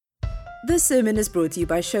This sermon is brought to you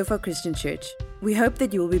by Shofar Christian Church. We hope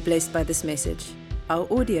that you will be blessed by this message. Our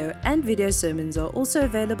audio and video sermons are also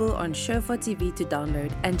available on Shofar TV to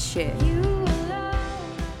download and share.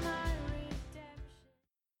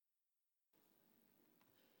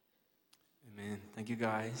 Amen. Thank you,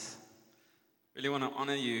 guys. Really want to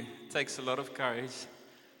honor you. It takes a lot of courage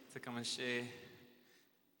to come and share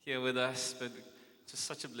here with us, but it's just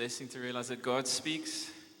such a blessing to realize that God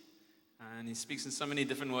speaks, and He speaks in so many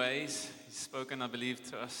different ways. He's spoken, I believe,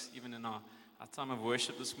 to us even in our time of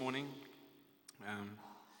worship this morning.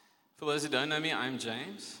 For those who don't know me, I'm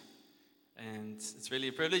James, and it's really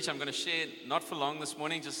a privilege. I'm going to share, not for long this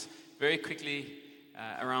morning, just very quickly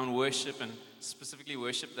around worship, and specifically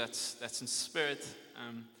worship that's in spirit.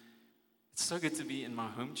 It's so good to be in my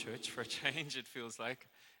home church for a change, it feels like.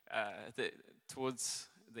 Towards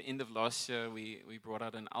the end of last year, we brought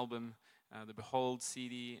out an album, the Behold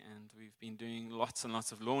CD, and we've been doing lots and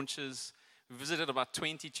lots of launches. We visited about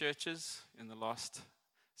 20 churches in the last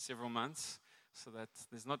several months, so that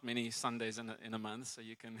there's not many Sundays in a month, so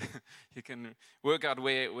you can you can work out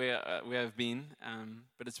where I've been.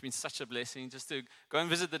 But it's been such a blessing just to go and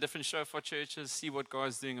visit the different Shofar churches, see what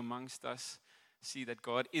God's doing amongst us, see that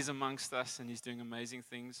God is amongst us and He's doing amazing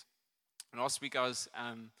things. And last week I was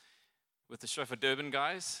with the Shofar Durban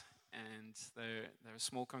guys, and they're a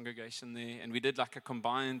small congregation there, and we did like a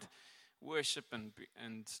combined worship and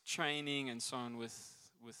training and so on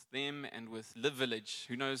with them and with Live Village.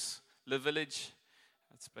 Who knows Live Village?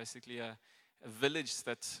 It's basically a village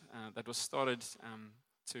that was started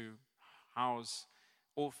to house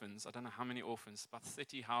orphans. I don't know how many orphans, about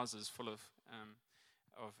 30 houses full of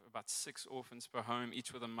about 6 orphans per home,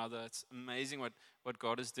 each with a mother. It's amazing what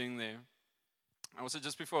God is doing there. Also,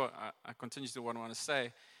 just before I continue to what I want to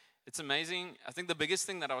say, it's amazing. I think the biggest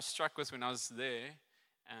thing that I was struck with when I was there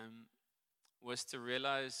was to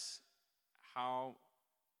realize how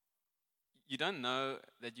you don't know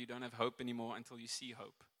that you don't have hope anymore until you see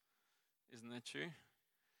hope. Isn't that true?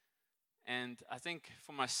 And I think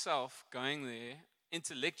for myself, going there,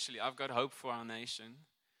 intellectually, I've got hope for our nation.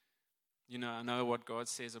 You know, I know what God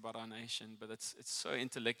says about our nation, but it's so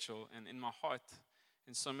intellectual. And in my heart,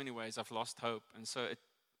 in so many ways, I've lost hope. And so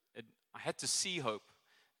I had to see hope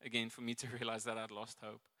again for me to realize that I'd lost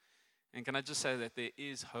hope. And can I just say that there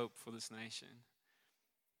is hope for this nation?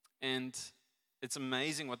 And it's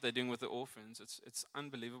amazing what they're doing with the orphans. It's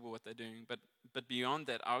unbelievable what they're doing. But beyond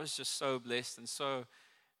that, I was just so blessed, and so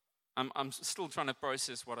I'm still trying to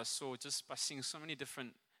process what I saw just by seeing so many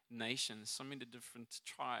different nations, so many different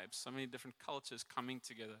tribes, so many different cultures coming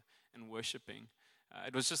together and worshiping.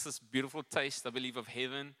 It was just this beautiful taste, I believe, of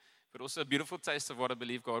heaven, but also a beautiful taste of what I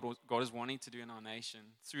believe God is wanting to do in our nation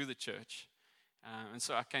through the church. And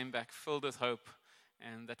so I came back filled with hope,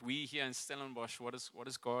 and that we here in Stellenbosch, what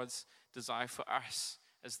is God's desire for us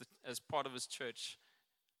as part of His church?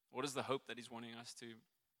 What is the hope that He's wanting us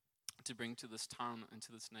to bring to this town and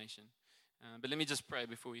to this nation? But let me just pray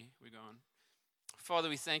before we go on. Father,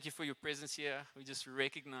 we thank You for Your presence here. We just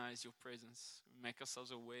recognize Your presence. We make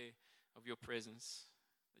ourselves aware of Your presence.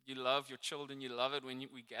 That You love Your children. You love it when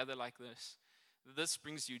we gather like this. This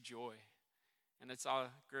brings You joy. And it's our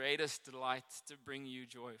greatest delight to bring You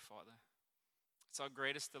joy, Father. It's our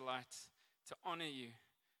greatest delight to honor You,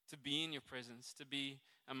 to be in Your presence, to be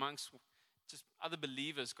amongst just other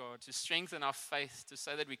believers, God, to strengthen our faith, to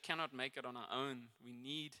say that we cannot make it on our own. We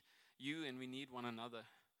need You and we need one another.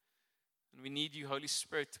 And we need You, Holy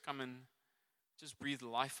Spirit, to come and just breathe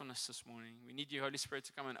life on us this morning. We need You, Holy Spirit,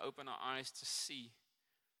 to come and open our eyes to see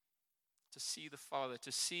the Father,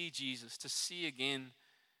 to see Jesus, to see again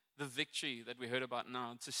the victory that we heard about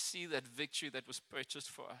now, to see that victory that was purchased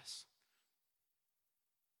for us.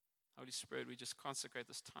 Holy Spirit, we just consecrate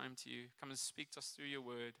this time to You. Come and speak to us through Your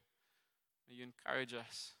word. May You encourage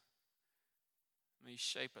us. May You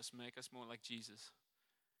shape us, make us more like Jesus.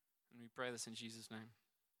 And we pray this in Jesus' name.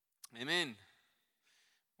 Amen.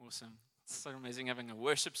 Awesome. It's so amazing having a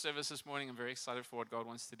worship service this morning. I'm very excited for what God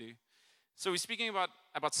wants to do. So we're speaking about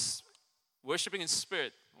worshiping in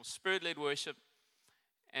spirit, or spirit-led worship.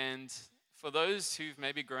 And for those who've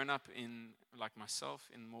maybe grown up in, like myself,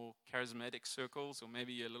 in more charismatic circles, or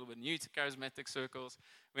maybe you're a little bit new to charismatic circles,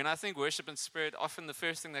 when I think worship in spirit, often the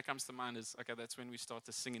first thing that comes to mind is, okay, that's when we start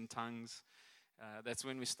to sing in tongues. That's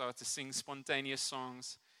when we start to sing spontaneous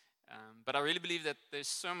songs. But I really believe that there's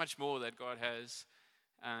so much more that God has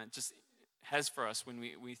for us when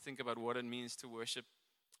we think about what it means to worship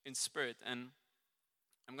in spirit. And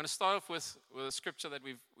I'm going to start off with a scripture that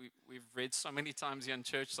we've read so many times here in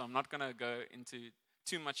church, so I'm not going to go into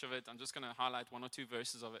too much of it. I'm just going to highlight 1 or 2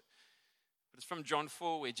 verses of it. But it's from John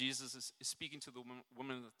 4 where Jesus is speaking to the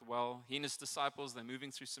woman at the well. He and his disciples, they're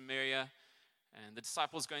moving through Samaria. And the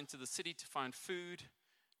disciples go into the city to find food,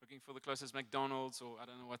 looking for the closest McDonald's, or I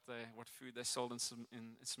don't know what food they sold in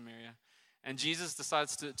Samaria. And Jesus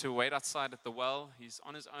decides to wait outside at the well. He's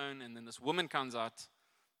on his own, and then this woman comes out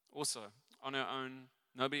also on her own.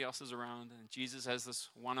 Nobody else is around, and Jesus has this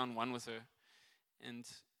one-on-one with her. And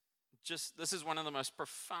this is one of the most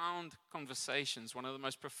profound conversations, one of the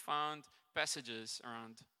most profound passages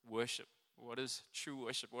around worship. What is true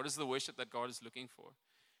worship? What is the worship that God is looking for?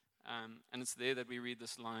 And it's there that we read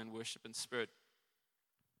this line, worship in spirit.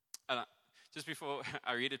 Just before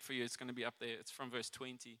I read it for you, it's going to be up there. It's from verse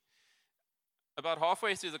 20. About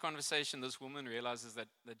halfway through the conversation, this woman realizes that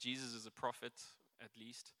Jesus is a prophet, at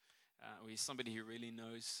least, or he's somebody who really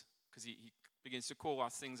knows, because he begins to call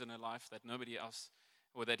out things in her life that nobody else,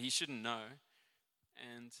 or that he shouldn't know.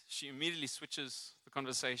 And she immediately switches the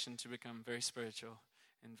conversation to become very spiritual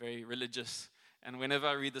and very religious. And whenever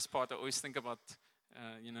I read this part, I always think about,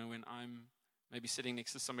 when I'm maybe sitting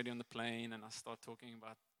next to somebody on the plane and I start talking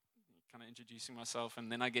about kind of introducing myself,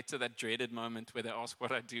 and then I get to that dreaded moment where they ask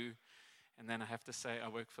what I do, and then I have to say I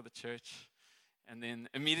work for the church. And then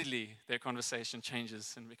immediately their conversation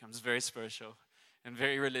changes and becomes very spiritual and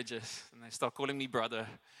very religious. And they start calling me brother.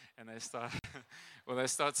 And they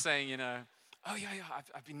start saying, oh yeah,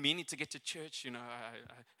 I've been meaning to get to church.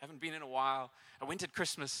 I haven't been in a while. I went at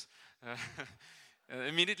Christmas.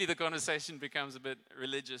 Immediately the conversation becomes a bit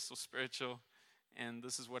religious or spiritual. And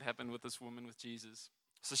this is what happened with this woman with Jesus.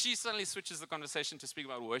 So she suddenly switches the conversation to speak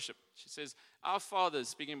about worship. She says, our fathers,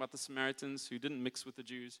 speaking about the Samaritans who didn't mix with the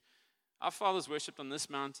Jews, our fathers worshipped on this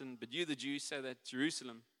mountain, but you, the Jews, say that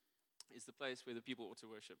Jerusalem is the place where the people ought to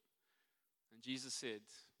worship. And Jesus said,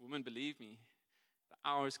 woman, believe me, the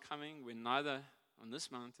hour is coming when neither on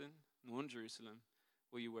this mountain nor in Jerusalem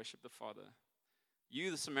will you worship the Father.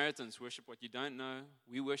 You, the Samaritans, worship what you don't know.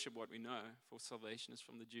 We worship what we know, for salvation is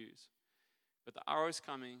from the Jews. But the hour is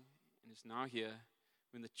coming and is now here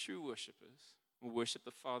when the true worshipers will worship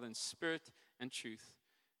the Father in spirit and truth,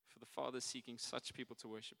 for the Father is seeking such people to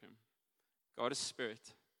worship him. God is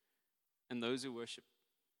spirit, and those who worship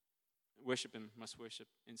him must worship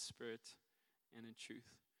in spirit and in truth.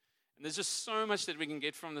 And there's just so much that we can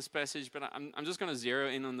get from this passage, but I'm just going to zero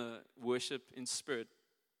in on the worship in spirit.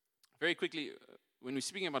 Very quickly, when we're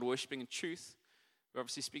speaking about worshiping in truth, we're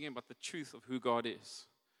obviously speaking about the truth of who God is.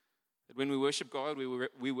 That when we worship God,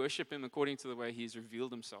 we worship him according to the way he's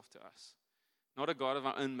revealed himself to us. Not a God of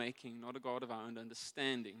our own making, not a God of our own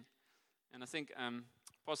understanding. And I think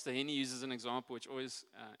Pastor Henny uses an example which always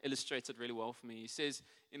illustrates it really well for me. He says,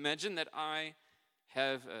 imagine that I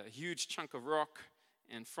have a huge chunk of rock,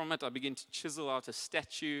 and from it I begin to chisel out a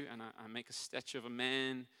statue, and I make a statue of a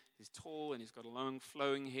man. He's tall, and he's got a long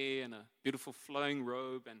flowing hair and a beautiful flowing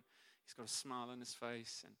robe, and he's got a smile on his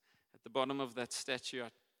face. And at the bottom of that statue, I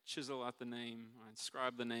chisel out the name, I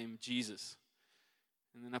inscribe the name Jesus.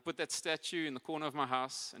 And then I put that statue in the corner of my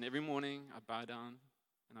house, and every morning I bow down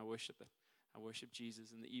and I worship it. I worship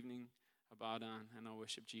Jesus. In the evening, I bow down and I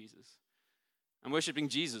worship Jesus. I'm worshiping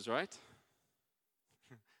Jesus, right?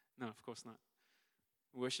 No, of course not.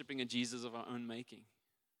 We're worshiping a Jesus of our own making,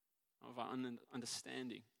 of our own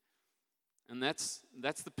understanding. And that's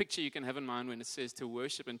the picture you can have in mind when it says to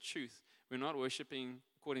worship in truth. We're not worshiping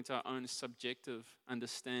according to our own subjective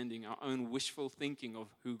understanding, our own wishful thinking of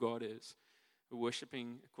who God is. We're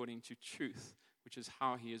worshiping according to truth, which is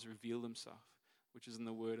how he has revealed himself, which is in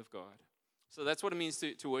the Word of God. So that's what it means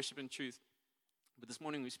to worship in truth. But this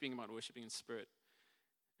morning we're speaking about worshiping in spirit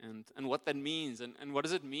and what that means. And what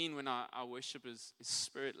does it mean when our worship is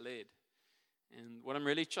spirit-led? And what I'm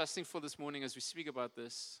really trusting for this morning as we speak about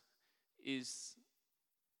this is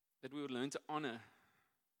that we would learn to honor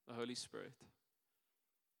the Holy Spirit.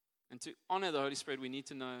 And to honor the Holy Spirit, we need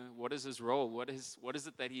to know what is his role, what is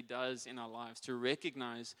it that he does in our lives, to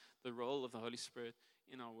recognize the role of the Holy Spirit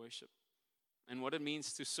in our worship, and what it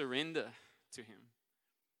means to surrender to him,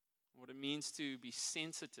 what it means to be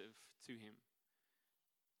sensitive to him,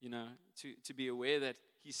 to be aware that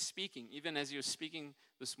he's speaking. Even as he was speaking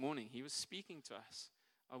this morning, he was speaking to us.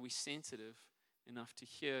 Are we sensitive enough to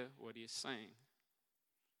hear what he is saying?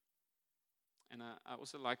 And I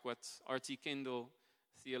also like what R.T. Kendall,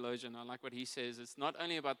 theologian, I like what he says. It's not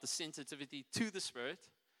only about the sensitivity to the Spirit,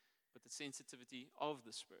 but the sensitivity of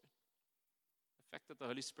the Spirit. The fact that the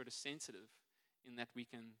Holy Spirit is sensitive in that we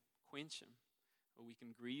can quench him or we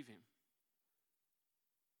can grieve him.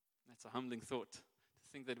 That's a humbling thought, to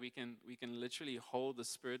think that we can literally hold the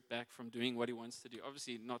Spirit back from doing what he wants to do.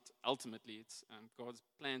 Obviously, not ultimately. It's God's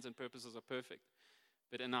plans and purposes are perfect.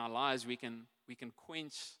 But in our lives, we can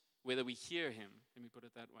quench whether we hear him, let me put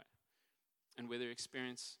it that way, and whether we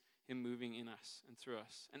experience him moving in us and through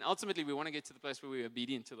us. And ultimately, we want to get to the place where we're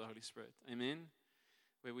obedient to the Holy Spirit. Amen?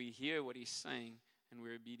 Where we hear what he's saying and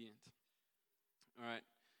we're obedient. All right.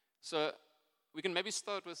 So we can maybe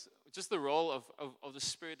start with just the role of the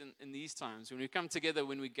Spirit in these times. When we come together,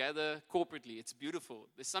 when we gather corporately, it's beautiful.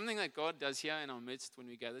 There's something that God does here in our midst when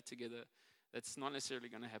we gather together that's not necessarily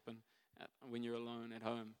going to happen when you're alone at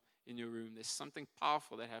home in your room. There's something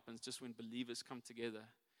powerful that happens just when believers come together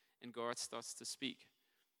and God starts to speak.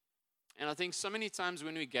 And I think so many times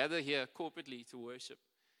when we gather here corporately to worship,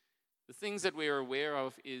 the things that we're aware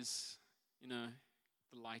of is, the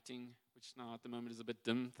lighting, which now at the moment is a bit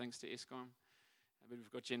dim thanks to ESCOM. But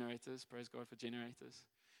we've got generators. Praise God for generators.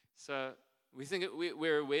 So we think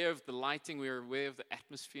we're aware of the lighting. We're aware of the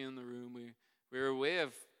atmosphere in the room. We're aware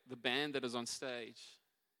of the band that is on stage.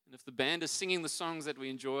 And if the band is singing the songs that we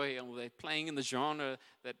enjoy or they're playing in the genre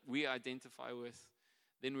that we identify with,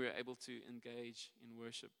 then we're able to engage in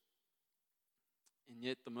worship. And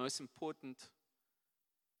yet the most important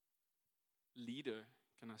leader,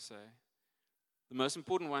 can I say, the most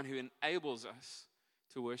important one who enables us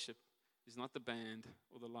to worship is not the band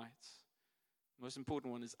or the lights. The most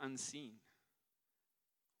important one is unseen.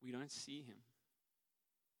 We don't see him.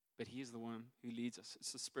 But he is the one who leads us.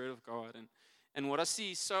 It's the Spirit of God. And what I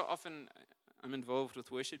see so often, I'm involved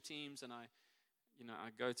with worship teams, and I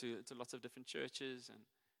go to lots of different churches. And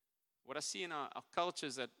what I see in our culture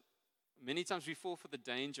is that many times we fall for the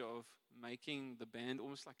danger of making the band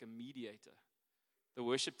almost like a mediator. The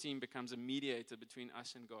worship team becomes a mediator between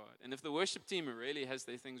us and God. And if the worship team really has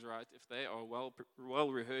their things right, if they are well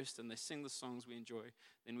rehearsed and they sing the songs we enjoy,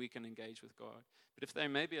 then we can engage with God. But if they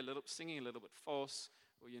may be singing a little bit false,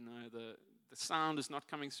 or the sound is not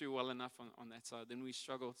coming through well enough on that side, then we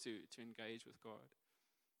struggle to engage with God.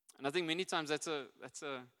 And I think many times that's a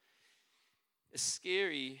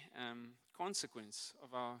scary consequence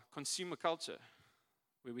of our consumer culture,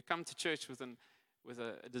 where we come to church with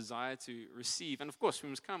a desire to receive. And of course, we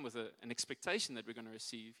must come with an expectation that we're going to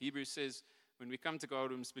receive. Hebrews says, when we come to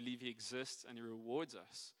God, we must believe he exists and he rewards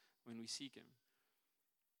us when we seek him.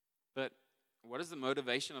 But what is the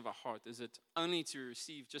motivation of our heart? Is it only to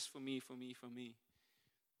receive just for me, for me, for me?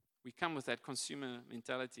 We come with that consumer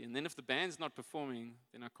mentality. And then if the band's not performing,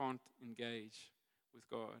 then I can't engage with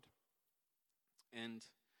God. And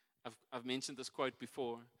I've mentioned this quote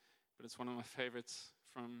before, but it's one of my favorites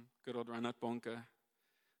from good old Reinhard Bonke.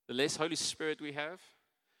 The less Holy Spirit we have,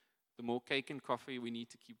 the more cake and coffee we need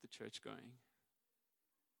to keep the church going.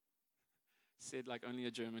 Said like only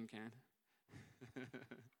a German can.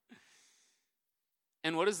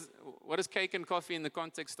 And what is cake and coffee in the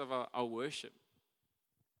context of our worship?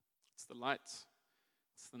 It's the lights.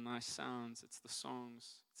 It's the nice sounds. It's the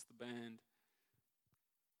songs. It's the band.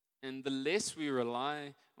 And the less we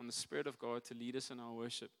rely on the Spirit of God to lead us in our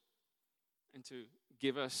worship and to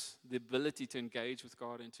give us the ability to engage with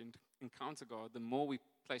God and to encounter God, the more we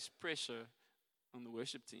place pressure on the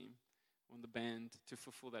worship team, on the band to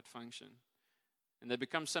fulfill that function. And they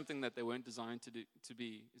become something that they weren't designed to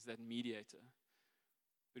be, is that mediator.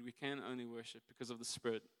 But we can only worship because of the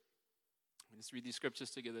Spirit. Let's read these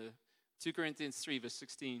scriptures together. 2 Corinthians 3, verse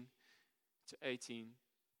 16 to 18.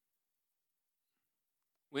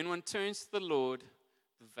 When one turns to the Lord,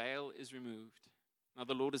 the veil is removed. Now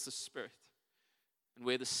the Lord is the Spirit. And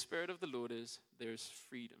where the Spirit of the Lord is, there is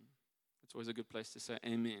freedom. It's always a good place to say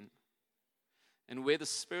amen. And where the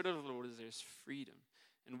Spirit of the Lord is, there is freedom.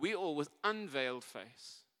 And we all, with unveiled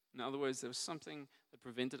face, in other words, there was something that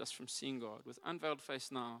prevented us from seeing God. With unveiled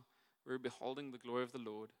face now, we're beholding the glory of the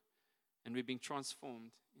Lord, and we're being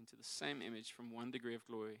transformed into the same image from one degree of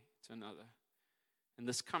glory to another. And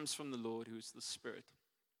this comes from the Lord, who is the Spirit.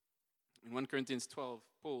 In 1 Corinthians 12,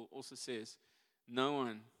 Paul also says, no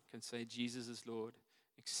one can say Jesus is Lord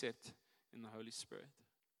except in the Holy Spirit.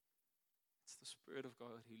 It's the Spirit of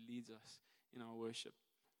God who leads us in our worship.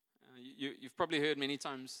 You've probably heard many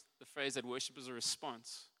times the phrase that worship is a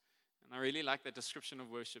response. And I really like that description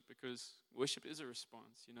of worship, because worship is a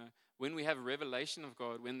response. When we have revelation of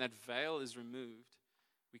God, when that veil is removed,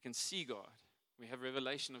 we can see God. We have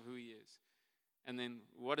revelation of who he is. And then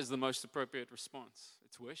what is the most appropriate response?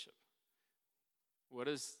 It's worship. What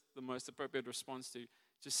is the most appropriate response to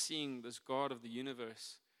just seeing this God of the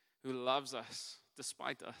universe who loves us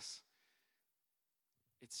despite us?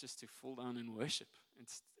 It's just to fall down and worship.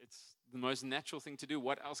 It's the most natural thing to do.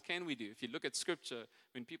 What else can we do? If you look at Scripture,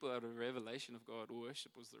 when people had a revelation of God,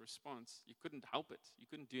 worship was the response. You couldn't help it. You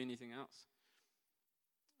couldn't do anything else.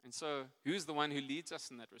 And so, who's the one who leads us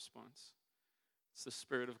in that response? It's the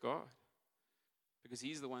Spirit of God. Because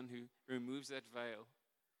he's the one who removes that veil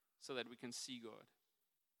so that we can see God.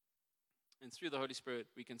 And through the Holy Spirit,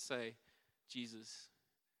 we can say, Jesus,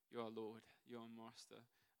 you are Lord, you are Master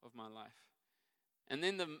of my life. And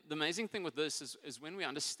then the amazing thing with this is when we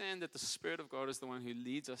understand that the Spirit of God is the one who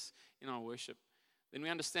leads us in our worship, then we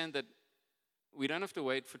understand that we don't have to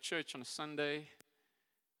wait for church on a Sunday,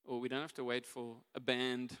 or we don't have to wait for a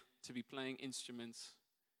band to be playing instruments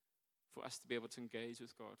for us to be able to engage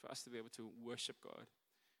with God, for us to be able to worship God.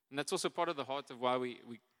 And that's also part of the heart of why we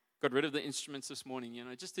got rid of the instruments this morning,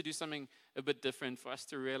 just to do something a bit different, for us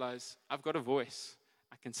to realize, I've got a voice,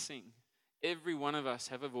 I can sing. Every one of us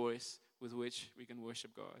have a voice with which we can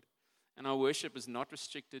worship God. And our worship is not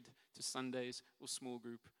restricted to Sundays or small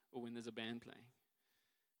group or when there's a band playing.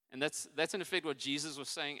 And that's in effect what Jesus was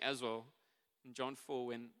saying as well in John 4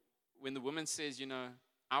 when the woman says,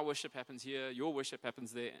 our worship happens here, your worship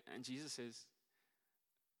happens there. And Jesus says,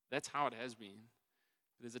 that's how it has been.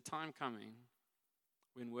 There's a time coming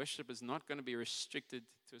when worship is not going to be restricted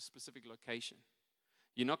to a specific location.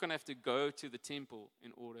 You're not going to have to go to the temple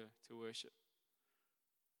in order to worship.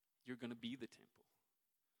 You're going to be the temple.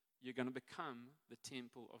 You're going to become the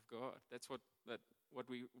temple of God. That's what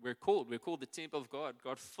we're called. We're called the temple of God.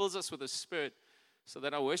 God fills us with His Spirit so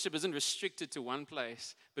that our worship isn't restricted to one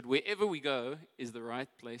place, but wherever we go is the right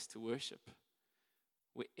place to worship.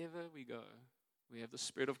 Wherever we go, we have the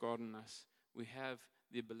Spirit of God in us. We have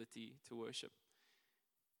the ability to worship.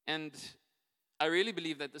 And I really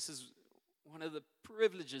believe that this is one of the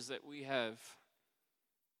privileges that we have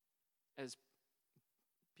as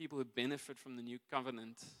people who benefit from the new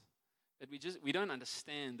covenant, that we don't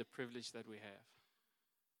understand the privilege that we have.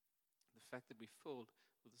 The fact that we're filled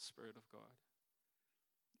with the Spirit of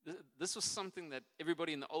God. This was something that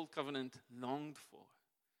everybody in the old covenant longed for.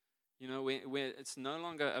 Where it's no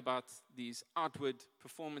longer about these outward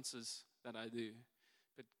performances that I do,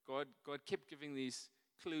 but God kept giving these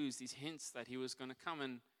clues, these hints that He was going to come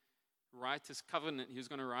and write His covenant. He was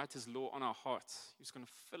going to write His law on our hearts. He was going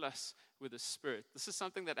to fill us with His Spirit. This is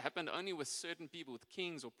something that happened only with certain people, with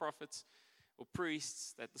kings or prophets or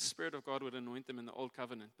priests, that the Spirit of God would anoint them in the old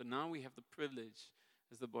covenant. But now we have the privilege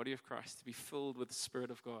as the body of Christ to be filled with the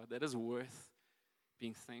Spirit of God. That is worth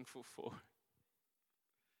being thankful for.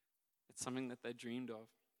 It's something that they dreamed of.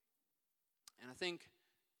 And I think,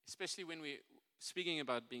 especially when we're speaking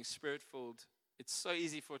about being Spirit-filled, it's so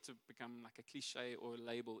easy for it to become like a cliche or a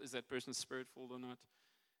label. Is that person Spirit-filled or not?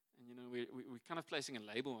 And we're kind of placing a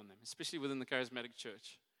label on them, especially within the charismatic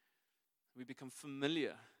church. We become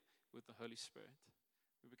familiar with the Holy Spirit.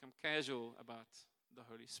 We become casual about the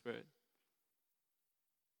Holy Spirit.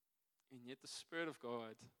 And yet the Spirit of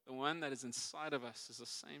God, the one that is inside of us, is the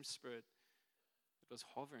same Spirit that was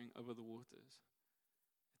hovering over the waters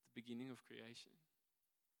at the beginning of creation.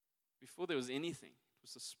 Before there was anything, it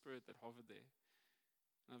was the Spirit that hovered there.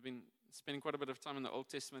 And I've been spending quite a bit of time in the Old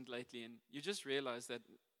Testament lately, and you just realize that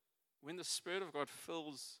when the Spirit of God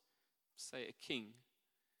fills, say, a king,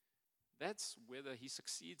 that's whether he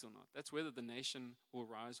succeeds or not. That's whether the nation will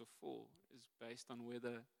rise or fall, is based on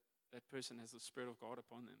whether that person has the Spirit of God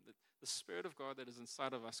upon them. That the Spirit of God that is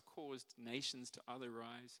inside of us caused nations to either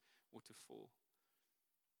rise or to fall.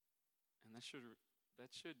 And that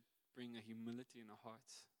should bring a humility in our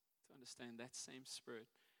hearts to understand that same Spirit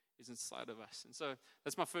is inside of us. And so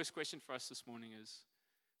that's my first question for us this morning is,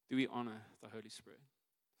 do we honor the Holy Spirit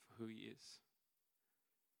for who He is?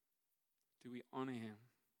 Do we honor Him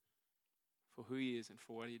for who He is and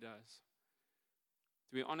for what He does?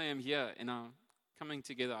 Do we honor Him here in our coming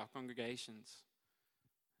together, our congregations?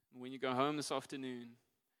 And when you go home this afternoon,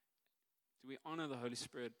 do we honor the Holy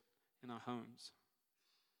Spirit in our homes?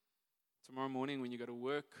 Tomorrow morning when you go to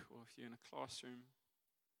work, or if you're in a classroom,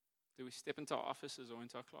 do we step into our offices or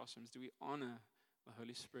into our classrooms? Do we honor the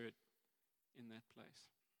Holy Spirit in that place?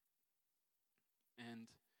 And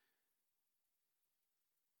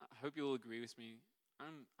I hope you will agree with me.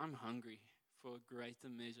 I'm hungry for a greater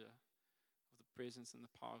measure of the presence and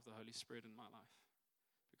the power of the Holy Spirit in my life,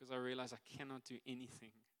 because I realize I cannot do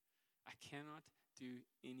anything. I cannot do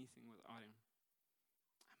anything without Him.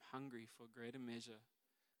 I'm hungry for a greater measure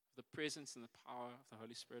of the presence and the power of the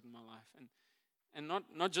Holy Spirit in my life. And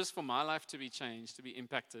not just for my life to be changed, to be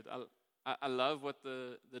impacted. I love what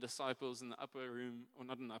the disciples in the upper room, or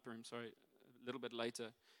not in the upper room, sorry, a little bit later,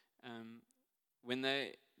 when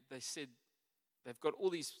they said they've got all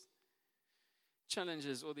these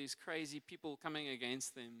challenges, all these crazy people coming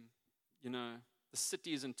against them. The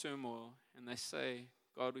city is in turmoil, and they say,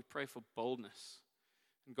 God, we pray for boldness.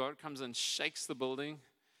 And God comes and shakes the building,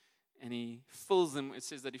 and He fills them. It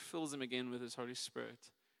says that He fills them again with His Holy Spirit.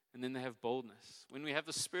 And then they have boldness. When we have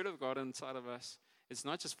the Spirit of God inside of us, it's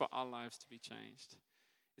not just for our lives to be changed.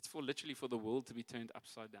 It's literally for the world to be turned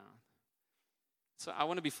upside down. So I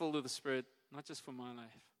want to be filled with the Spirit, not just for my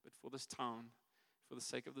life, but for this town, for the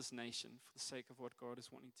sake of this nation, for the sake of what God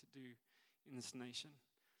is wanting to do in this nation.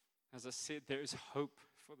 As I said, there is hope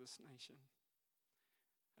for this nation.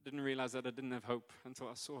 I didn't realize that I didn't have hope until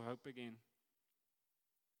I saw hope again.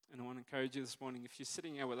 And I want to encourage you this morning, if you're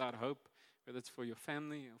sitting here without hope, whether it's for your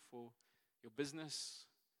family or for your business,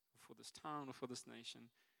 or for this town or for this nation,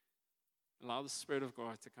 allow the Spirit of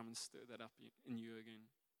God to come and stir that up in you again.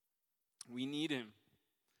 We need Him.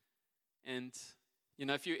 And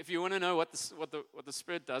if you want to know what the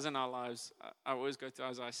Spirit does in our lives, I always go to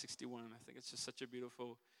Isaiah 61. I think it's just such a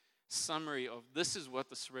beautiful summary of this is what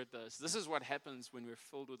the Spirit does. This is what happens when we're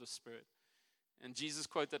filled with the Spirit. And Jesus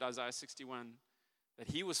quoted Isaiah 61 that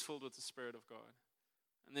He was filled with the Spirit of God.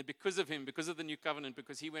 And then because of Him, because of the new covenant,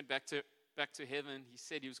 because He went back to heaven, He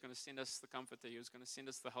said He was going to send us the Comforter. He was going to send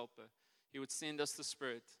us the Helper. He would send us the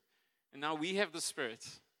Spirit. And now we have the Spirit.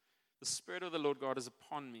 The Spirit of the Lord God is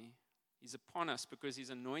upon me. He's upon us because He's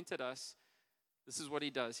anointed us. This is what He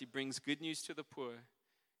does. He brings good news to the poor.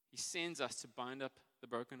 He sends us to bind up the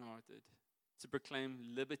brokenhearted, to proclaim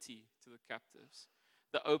liberty to the captives,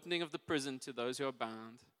 the opening of the prison to those who are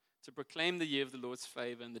bound, to proclaim the year of the Lord's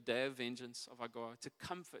favor and the day of vengeance of our God, to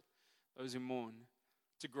comfort those who mourn,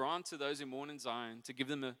 to grant to those who mourn in Zion, to give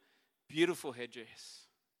them a beautiful headdress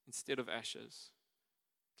instead of ashes,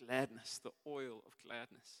 gladness, the oil of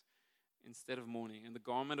gladness instead of mourning, and the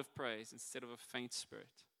garment of praise instead of a faint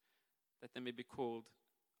spirit, that they may be called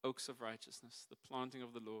oaks of righteousness, the planting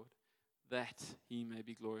of the Lord, that He may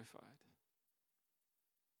be glorified.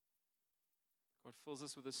 God fills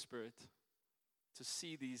us with His Spirit to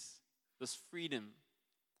see this freedom,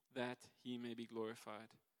 that He may be glorified.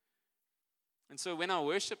 And so when our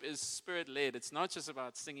worship is Spirit-led, it's not just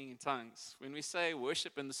about singing in tongues. When we say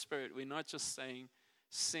worship in the Spirit, we're not just saying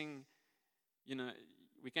sing.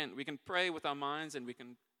 We can pray with our minds and we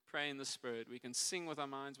can pray in the Spirit. We can sing with our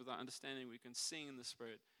minds, with our understanding. We can sing in the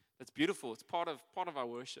Spirit. That's beautiful. It's part of our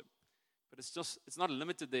worship. But it's not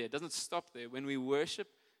limited there. It doesn't stop there. When we worship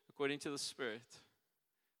according to the Spirit,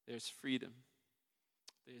 there's freedom.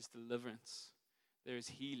 There's deliverance. There's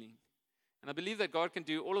healing. And I believe that God can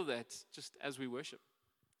do all of that just as we worship.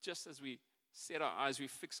 Just as we set our eyes, we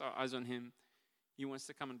fix our eyes on Him, He wants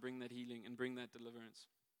to come and bring that healing and bring that deliverance.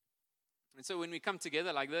 And so when we come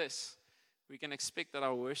together like this, we can expect that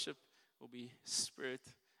our worship will be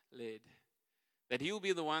Spirit-led. That He will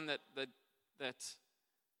be the one that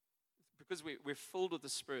because we're filled with the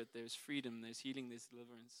Spirit, there's freedom, there's healing, there's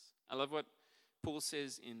deliverance. I love what Paul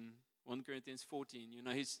says in 1 Corinthians 14.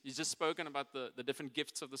 He's just spoken about the different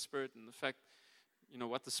gifts of the Spirit and the fact,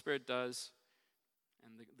 what the Spirit does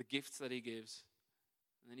and the gifts that He gives.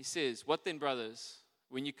 And then he says, what then, brothers?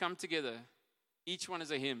 When you come together, each one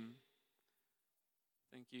is a hymn.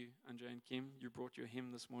 Thank you, Andre and Kim. You brought your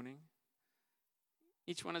hymn this morning.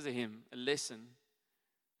 Each one is a hymn, a lesson,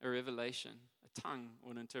 a revelation, a tongue,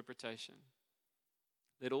 or an interpretation.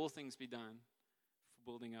 Let all things be done for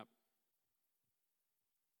building up.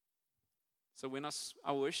 So when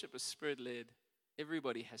our worship is Spirit-led,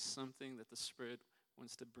 everybody has something that the Spirit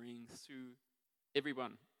wants to bring through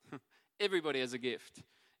everyone. Everybody has a gift.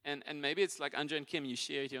 And maybe it's like Andre and Kim, you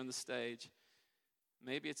share it here on the stage.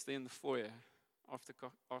 Maybe it's there in the foyer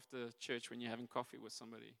after church when you're having coffee with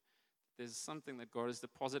somebody. There's something that God has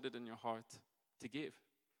deposited in your heart to give.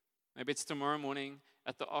 Maybe it's tomorrow morning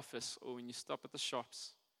at the office or when you stop at the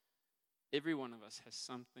shops. Every one of us has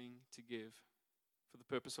something to give for the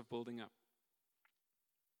purpose of building up.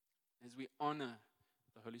 As we honor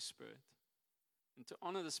the Holy Spirit. And to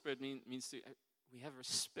honor the Spirit means we have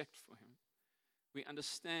respect for Him. We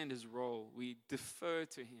understand His role. We defer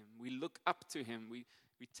to Him. We look up to Him. We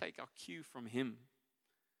take our cue from Him.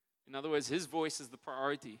 In other words, His voice is the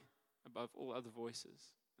priority above all other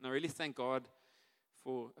voices. And I really thank God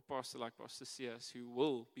for a pastor like Pastor C.S. who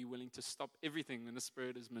will be willing to stop everything when the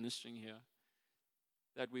Spirit is ministering here.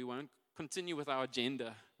 That we won't continue with our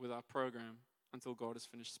agenda, with our program, until God has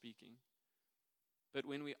finished speaking. But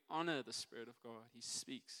when we honor the Spirit of God, He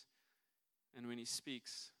speaks. And when He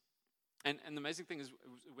speaks, and the amazing thing is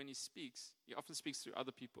when He speaks, He often speaks through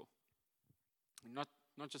other people. Not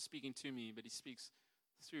just speaking to me, but He speaks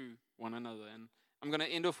through one another. And I'm going to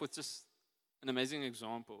end off with just an amazing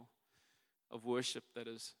example of worship that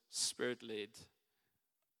is Spirit-led.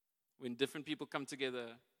 When different people come together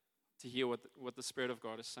to hear what the Spirit of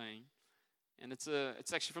God is saying. And it's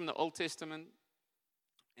actually from the Old Testament,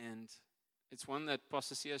 and it's one that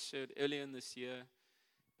Pastor C has shared earlier in this year.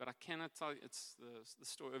 But I cannot tell you, it's the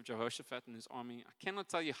story of Jehoshaphat and his army. I cannot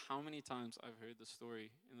tell you how many times I've heard the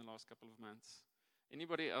story in the last couple of months.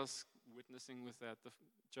 Anybody else witnessing with that?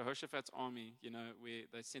 Jehoshaphat's army, where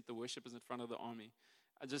they sent the worshippers in front of the army.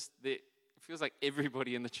 It feels like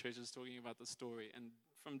everybody in the church is talking about the story, and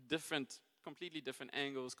from completely different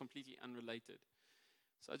angles, completely unrelated.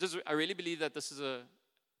 So I really believe that this is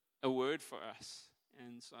a word for us.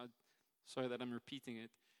 And so sorry that I'm repeating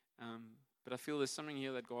it. But I feel there's something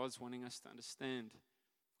here that God's wanting us to understand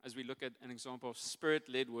as we look at an example of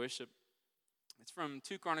spirit-led worship. It's from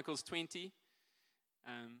 2 Chronicles 20.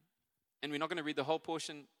 And we're not going to read the whole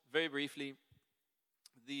portion. Very briefly,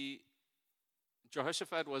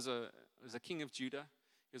 Jehoshaphat was a king of Judah.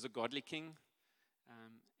 He was a godly king.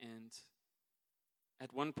 And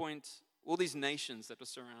at one point, all these nations that were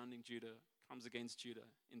surrounding Judah comes against Judah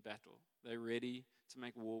in battle. They're ready to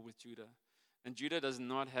make war with Judah. And Judah does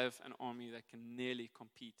not have an army that can nearly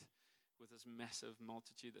compete with this massive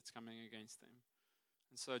multitude that's coming against them.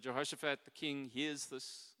 And so Jehoshaphat, the king, hears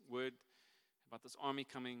this word about this army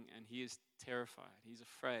coming, and he is terrified. He's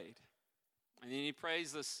afraid. And then he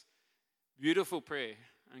prays this beautiful prayer.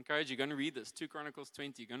 I encourage you, go and read this, 2 Chronicles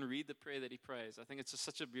 20. Go and read the prayer that he prays. I think it's just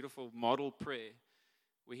such a beautiful model prayer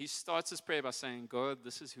where he starts his prayer by saying, God,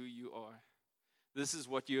 this is who you are. This is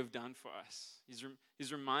what you have done for us.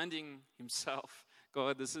 He's reminding himself,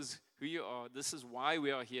 God, this is who you are. This is why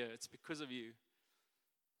we are here. It's because of you.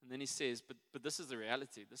 And then he says, but this is the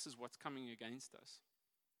reality. This is what's coming against us.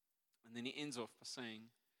 And then he ends off by saying,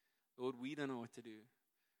 Lord, we don't know what to do,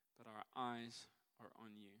 but our eyes are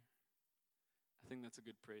on you. I think that's a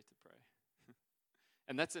good prayer to pray.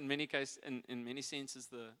 And that's in many cases, in many senses,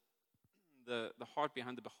 the heart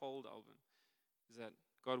behind the Behold album is that,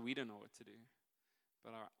 God, we don't know what to do,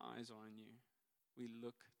 but our eyes are on you. We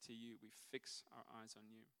look to you. We fix our eyes on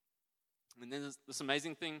you. And then there's this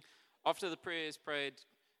amazing thing. After the prayer is prayed,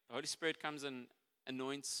 the Holy Spirit comes and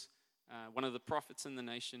anoints one of the prophets in the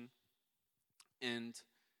nation. And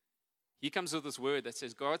he comes with this word that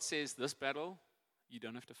says, God says, this battle, you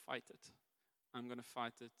don't have to fight it. I'm going to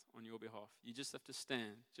fight it on your behalf. You just have to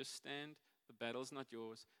stand. Just stand. The battle's not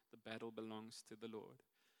yours. The battle belongs to the Lord.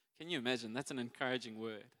 Can you imagine? That's an encouraging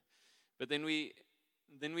word. But then we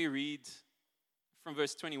read from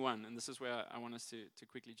verse 21, and this is where I want us to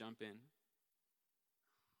quickly jump in.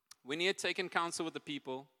 When he had taken counsel with the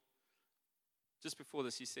people, just before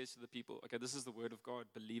this, he says to the people, okay, this is the word of God,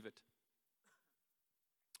 believe it.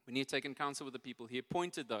 When he had taken counsel with the people, he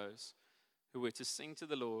appointed those who were to sing to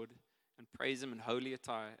the Lord and praise him in holy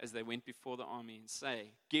attire as they went before the army and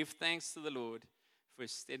say, give thanks to the Lord, for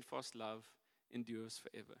his steadfast love endures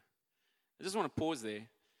forever. I just want to pause there.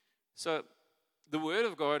 So the word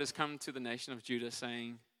of God has come to the nation of Judah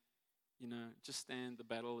saying, just stand, the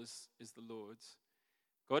battle is the Lord's.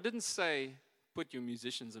 God didn't say, put your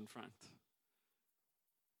musicians in front.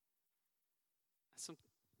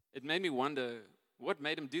 It made me wonder, what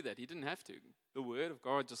made him do that? He didn't have to. The word of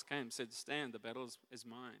God just came, said, stand, the battle is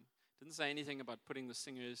mine. Didn't say anything about putting the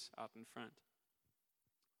singers out in front.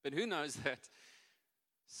 But who knows that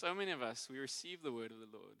so many of us, we receive the word of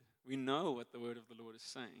the Lord. We know what the word of the Lord is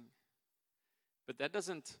saying. But that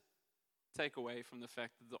doesn't take away from the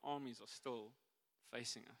fact that the armies are still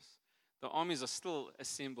facing us. The armies are still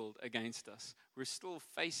assembled against us. We're still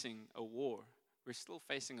facing a war. We're still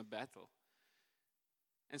facing a battle.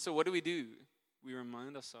 And so what do? We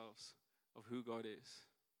remind ourselves of who God is.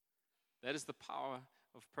 That is the power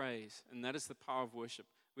of praise, and that is the power of worship.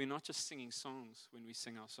 We're not just singing songs when we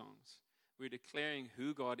sing our songs. We're declaring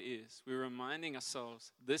who God is. We're reminding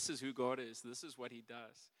ourselves, this is who God is. This is what he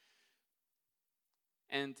does.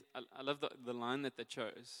 And I love the line that they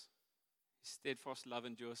chose. His steadfast love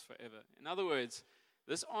endures forever. In other words,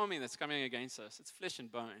 this army that's coming against us, it's flesh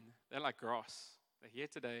and bone. They're like grass. They're here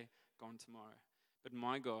today, gone tomorrow. But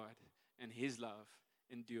my God and his love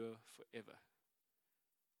endure forever.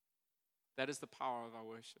 That is the power of our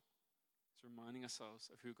worship. It's reminding ourselves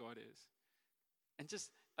of who God is. And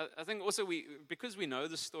just, I think also because we know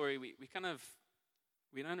the story, we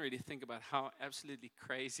don't really think about how absolutely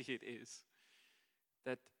crazy it is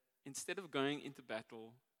that instead of going into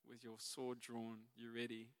battle with your sword drawn, you're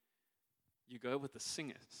ready, you go with the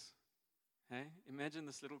singers. Hey? Imagine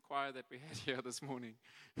this little choir that we had here this morning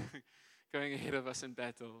going ahead of us in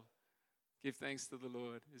battle. Give thanks to the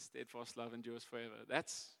Lord. His steadfast love endures forever.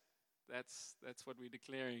 That's what we're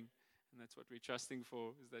declaring, and that's what we're trusting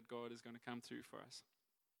for, is that God is going to come through for us.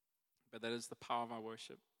 But that is the power of our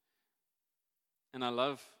worship. And I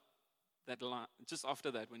love that line, just after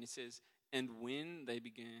that, when he says, and when they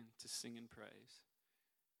began to sing and praise,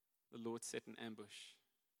 the Lord set an ambush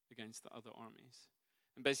against the other armies.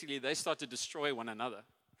 And basically, they start to destroy one another.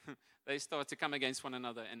 They start to come against one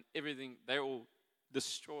another, and everything, they're all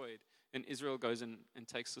destroyed and Israel goes and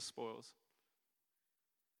takes the spoils.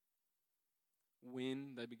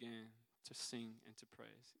 When they began to sing and to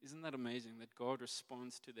praise. Isn't that amazing that God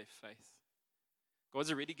responds to their faith?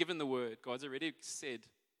 God's already given the word. God's already said,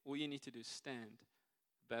 all you need to do is stand.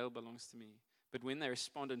 Baal belongs to me. But when they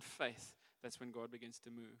respond in faith, that's when God begins to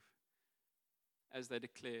move as they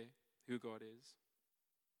declare who God is.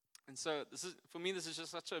 And so for me, this is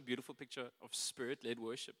just such a beautiful picture of spirit-led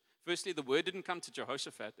worship. Firstly, the word didn't come to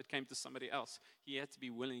Jehoshaphat. It came to somebody else. He had to be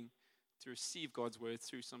willing to receive God's word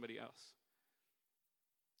through somebody else.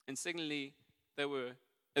 And secondly, they were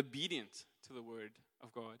obedient to the word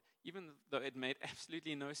of God, even though it made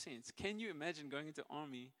absolutely no sense. Can you imagine going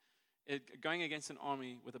against an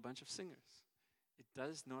army with a bunch of singers? It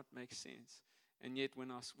does not make sense. And yet,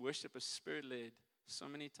 when our worship is spirit-led, so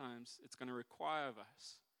many times it's going to require of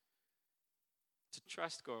us to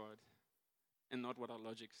trust God and not what our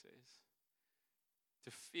logic says,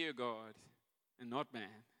 to fear God and not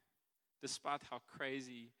man, despite how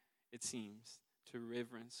crazy it seems, to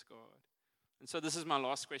reverence God. And so this is my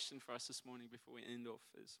last question for us this morning before we end off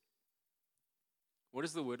is, what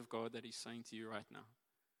is the word of God that he's saying to you right now?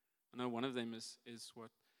 I know one of them is what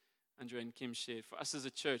Andre and Kim shared. For us as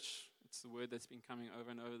a church, it's the word that's been coming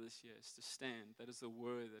over and over this year, is to stand. That is the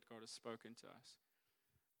word that God has spoken to us.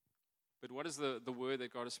 But what is the word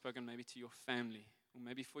that God has spoken maybe to your family, or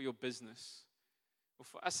maybe for your business, or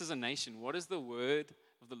for us as a nation? What is the word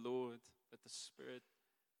of the Lord that the Spirit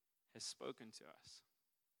has spoken to us?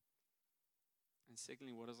 And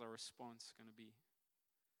secondly, what is our response going to be?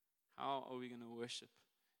 How are we going to worship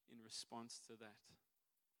in response to that?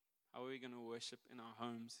 How are we going to worship in our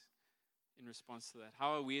homes in response to that?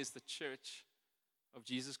 How are we as the church of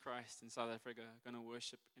Jesus Christ in South Africa going to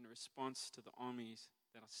worship in response to the armies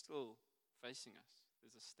that are still facing us?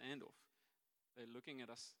 There's a standoff. They're looking at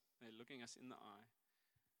us. They're looking us in the eye.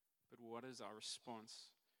 But what is our response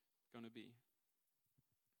going to be?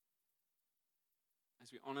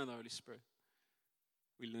 As we honor the Holy Spirit,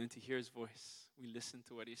 we learn to hear his voice. We listen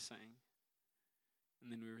to what he's saying.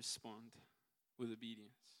 And then we respond with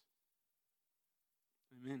obedience.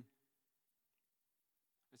 Amen.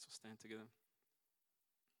 Let's all stand together.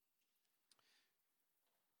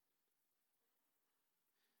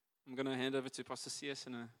 I'm going to hand over to Pastor CS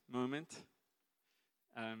in a moment.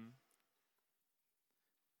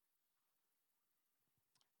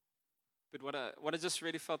 But what I just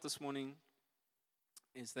really felt this morning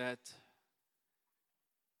is that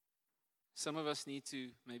some of us need to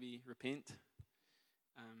maybe repent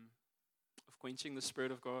of quenching the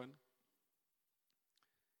Spirit of God.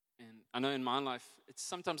 And I know in my life,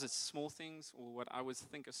 sometimes it's small things, or what I would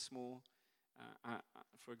think are small.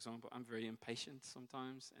 For example, I'm very impatient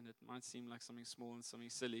sometimes, and it might seem like something small and something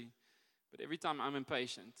silly. But every time I'm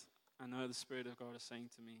impatient, I know the Spirit of God is saying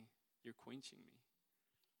to me, you're quenching me.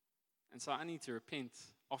 And so I need to repent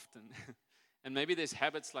often. And maybe there's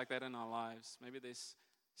habits like that in our lives. Maybe there's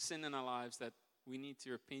sin in our lives that we need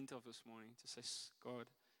to repent of this morning, to say, God,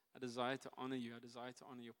 I desire to honor you. I desire to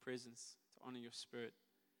honor your presence, to honor your Spirit.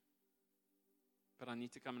 But I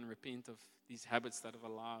need to come and repent of these habits that I've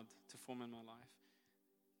allowed to form in my life.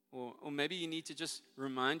 Or maybe you need to just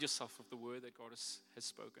remind yourself of the word that God has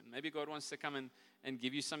spoken. Maybe God wants to come and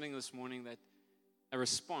give you something this morning, that a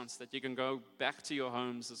response that you can go back to your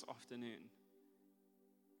homes this afternoon.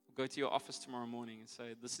 Go to your office tomorrow morning and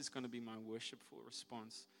say, this is going to be my worshipful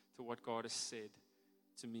response to what God has said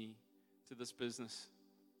to me, to this business,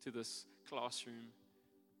 to this classroom,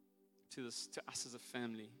 to us as a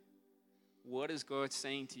family. What is God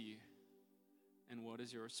saying to you? And what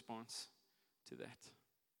is your response to that?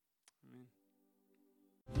 Amen.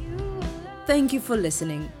 Thank you for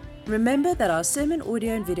listening. Remember that our sermon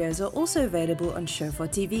audio and videos are also available on Shofar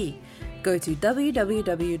TV. Go to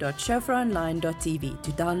www.shofaronline.tv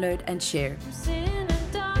to download and share.